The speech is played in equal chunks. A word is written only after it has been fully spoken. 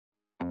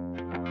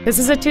This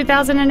is a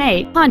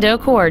 2008 Honda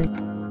Accord.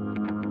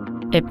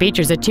 It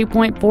features a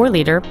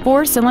 2.4-liter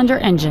four-cylinder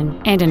engine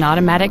and an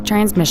automatic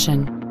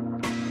transmission.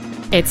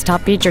 Its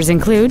top features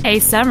include a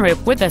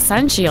sunroof with a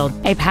sunshield,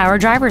 a power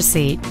driver's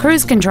seat,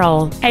 cruise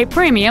control, a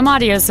premium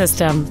audio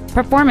system,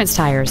 performance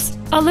tires,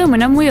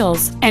 aluminum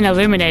wheels, an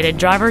illuminated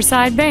driver's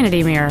side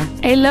vanity mirror,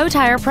 a low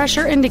tire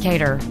pressure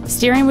indicator,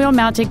 steering wheel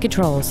mounted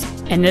controls,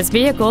 and this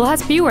vehicle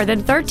has fewer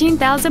than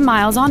 13,000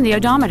 miles on the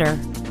odometer.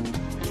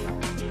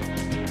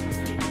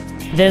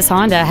 This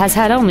Honda has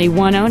had only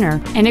one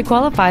owner, and it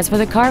qualifies for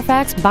the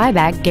Carfax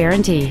buyback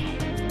guarantee.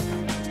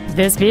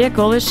 This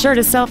vehicle is sure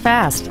to sell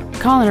fast.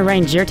 Call and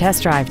arrange your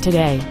test drive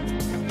today.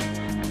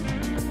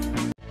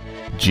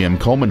 Jim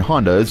Coleman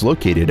Honda is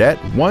located at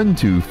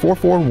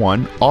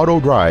 12441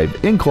 Auto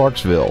Drive in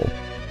Clarksville.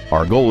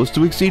 Our goal is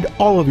to exceed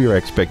all of your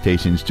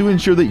expectations to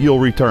ensure that you'll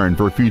return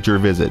for future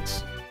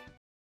visits.